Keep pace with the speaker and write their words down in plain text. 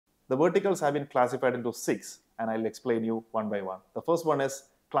The verticals have been classified into 6, and I'll explain you one by one. The first one is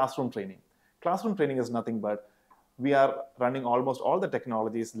classroom training. Classroom training is nothing but we are running almost all the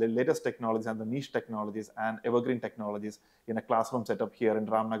technologies, the latest technologies and the niche technologies and evergreen technologies in a classroom setup here in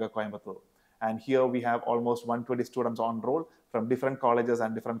Nagar, Coimbatore. And here we have almost 120 students on roll from different colleges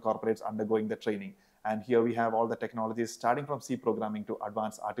and different corporates undergoing the training. And here we have all the technologies starting from C programming to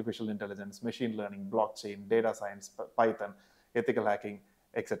advanced artificial intelligence, machine learning, blockchain, data science, Python, ethical hacking,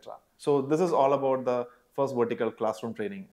 etc. So this is all about the first vertical, classroom training.